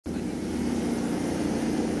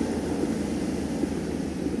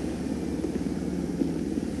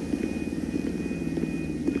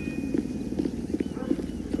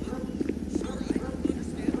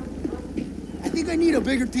they need a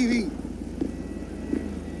bigger TV.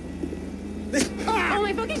 Oh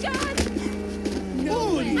my fucking God!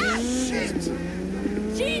 Holy shit!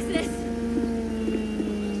 Jesus!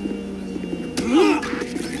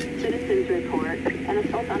 Citizens report an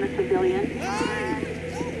assault on a civilian.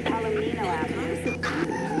 Palomino Avenue.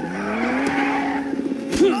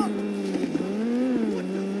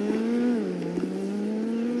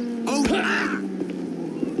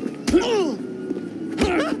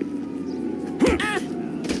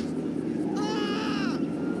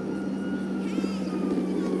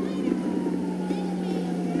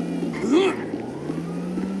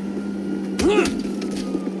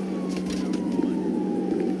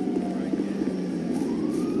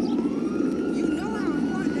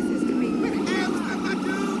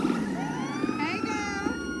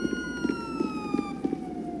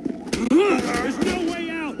 There's no way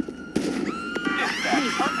out!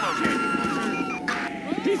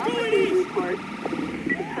 He's going east! Report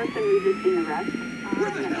the person resisting arrest.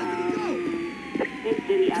 Where the hell did he go? In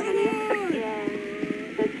City Avenue. In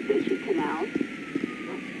Vespucci Canal.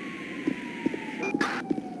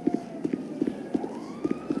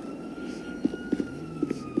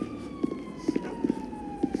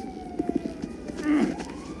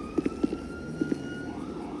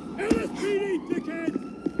 LSPD, dickhead!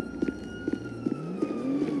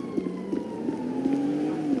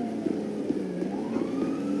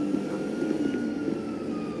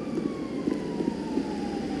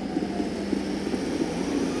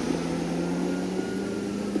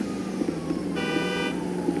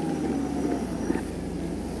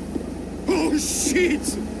 Oh,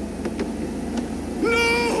 shit!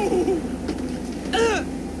 No!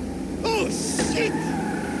 Oh, shit!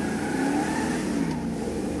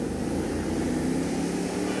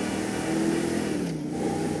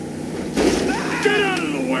 Get out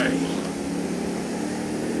of the way!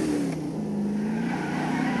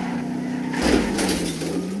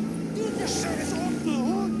 Dude, your shirt is off the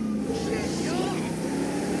hook! Shit, yo!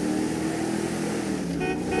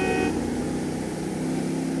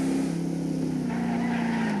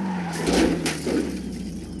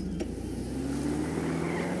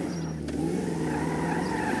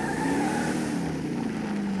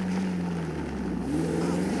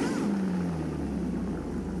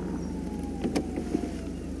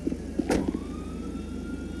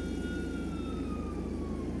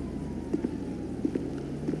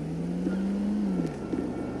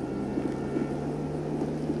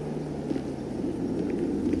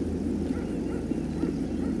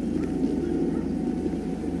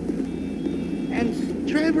 And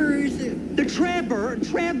Trevor is...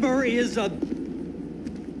 Trevor is a...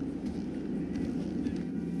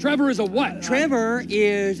 Trevor is a what? Trevor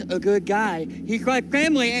is a good guy. He's like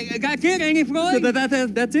family. That's it, ain't he, Floyd?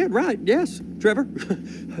 That's it, right? Yes, Trevor. but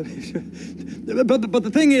the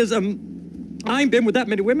thing is, I ain't been with that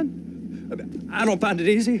many women. I don't find it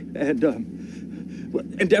easy, and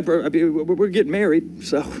Deborah, I mean, we're getting married,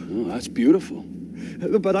 so. Oh, that's beautiful.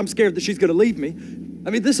 But I'm scared that she's gonna leave me. I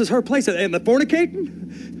mean, this is her place, and the fornicating?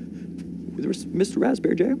 There's Mr.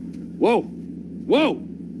 Raspberry Jam. Whoa, whoa!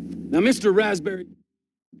 Now, Mr. Raspberry.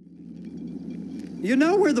 You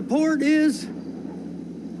know where the port is?